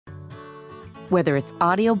Whether it's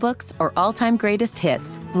audiobooks or all-time greatest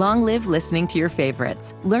hits, long live listening to your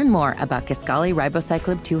favorites. Learn more about Kisqali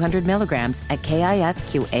Ribociclib 200 milligrams at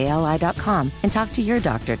KISQALI.com and talk to your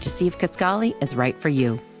doctor to see if Kisqali is right for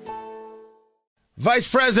you. Vice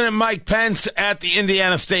President Mike Pence at the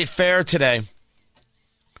Indiana State Fair today,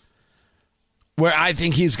 where I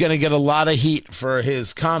think he's going to get a lot of heat for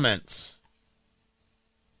his comments.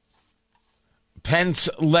 Pence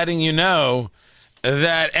letting you know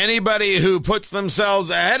that anybody who puts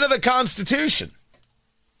themselves ahead of the Constitution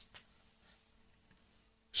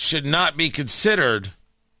should not be considered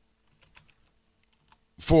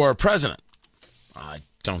for president. I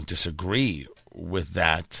don't disagree with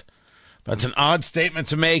that. But it's an odd statement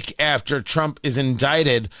to make after Trump is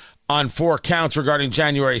indicted on 4 counts regarding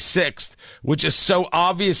January 6th, which is so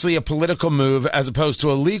obviously a political move as opposed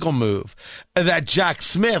to a legal move, that Jack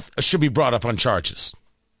Smith should be brought up on charges.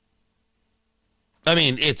 I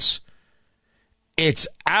mean, it's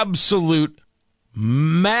absolute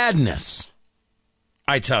madness,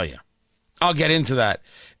 I tell you. I'll get into that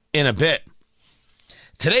in a bit.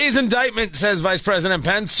 Today's indictment, says Vice President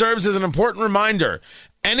Pence, serves as an important reminder.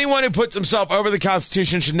 Anyone who puts himself over the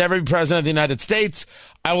Constitution should never be president of the United States.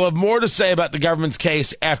 I will have more to say about the government's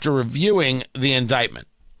case after reviewing the indictment.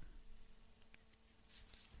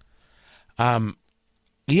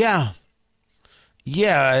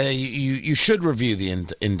 You should review the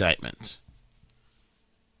indictment.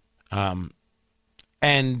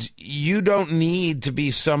 And you don't need to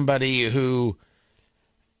be somebody who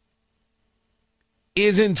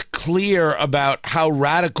isn't clear about how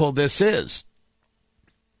radical this is.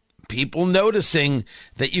 People noticing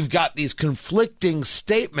that you've got these conflicting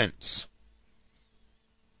statements.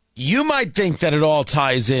 You might think that it all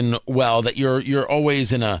ties in well, that you're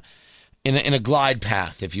always in a glide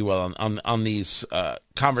path, if you will, on these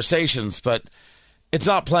conversations, but it's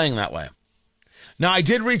not playing that way. Now, I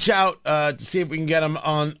did reach out to see if we can get him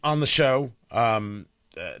on the show to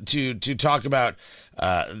talk about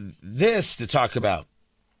this, to talk about,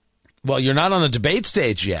 well, you're not on the debate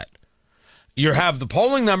stage yet. You have the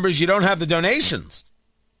polling numbers, you don't have the donations.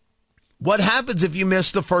 What happens if you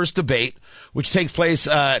miss the first debate, which takes place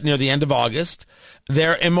near the end of August,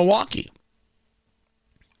 there in Milwaukee?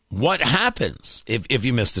 What happens if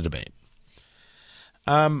you miss the debate?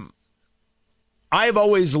 I've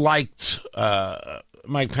always liked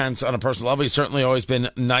Mike Pence on a personal level. He's certainly always been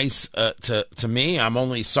nice to me. I'm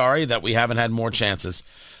only sorry that we haven't had more chances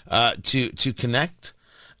to connect.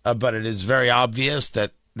 But it is very obvious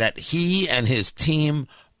that he and his team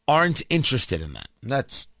aren't interested in that.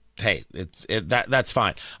 That's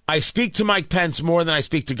fine. I speak to Mike Pence more than I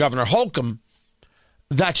speak to Governor Holcomb.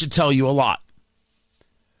 That should tell you a lot.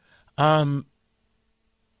 I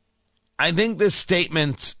think this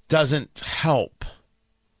statement doesn't help.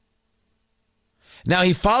 Now,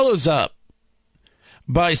 he follows up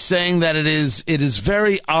by saying that it is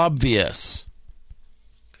very obvious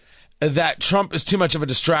that Trump is too much of a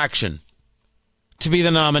distraction to be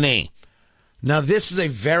the nominee. Now, this is a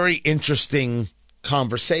very interesting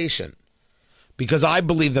conversation because I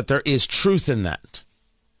believe that there is truth in that.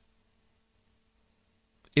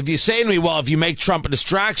 If you say to me, well, if you make Trump a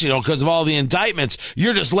distraction, because of all the indictments,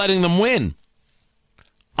 you're just letting them win.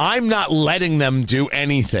 I'm not letting them do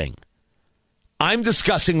anything. I'm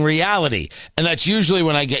discussing reality, and that's usually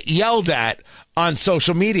when I get yelled at on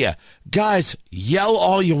social media. Guys, yell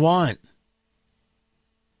all you want.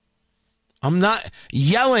 I'm not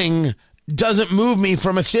yelling doesn't move me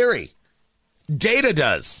from a theory. Data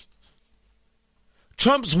does.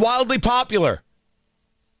 Trump's wildly popular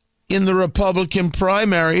in the Republican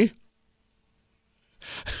primary.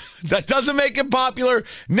 That doesn't make him popular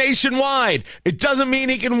nationwide. It doesn't mean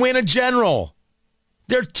he can win a general.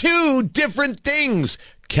 They're two different things.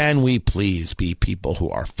 Can we please be people who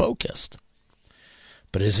are focused?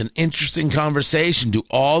 But it's an interesting conversation. Do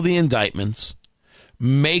all the indictments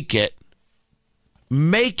make it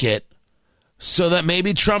so that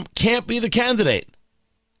maybe Trump can't be the candidate?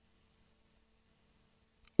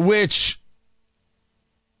 Which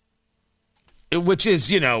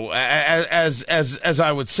is, as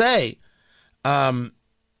I would say,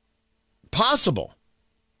 possible.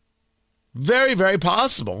 Very, very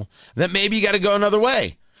possible that maybe you got to go another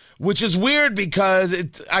way, which is weird because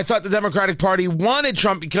I thought the Democratic Party wanted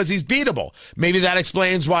Trump because he's beatable. Maybe that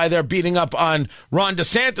explains why they're beating up on Ron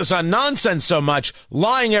DeSantis on nonsense so much,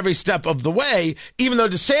 lying every step of the way, even though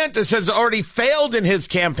DeSantis has already failed in his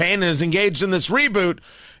campaign and is engaged in this reboot.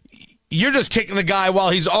 You're just kicking the guy while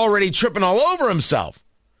he's already tripping all over himself.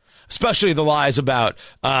 especially the lies about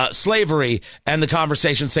slavery and the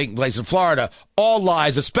conversations taking place in Florida. All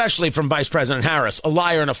lies, especially from Vice President Harris. A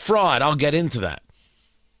liar and a fraud. I'll get into that.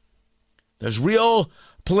 There's real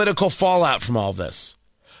political fallout from all this.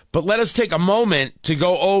 But let us take a moment to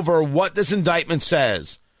go over what this indictment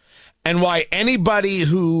says and why anybody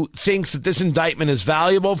who thinks that this indictment is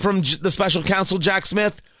valuable from the special counsel, Jack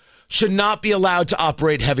Smith, should not be allowed to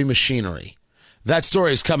operate heavy machinery. That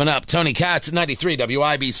story is coming up. Tony Katz at 93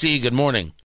 WIBC. Good morning.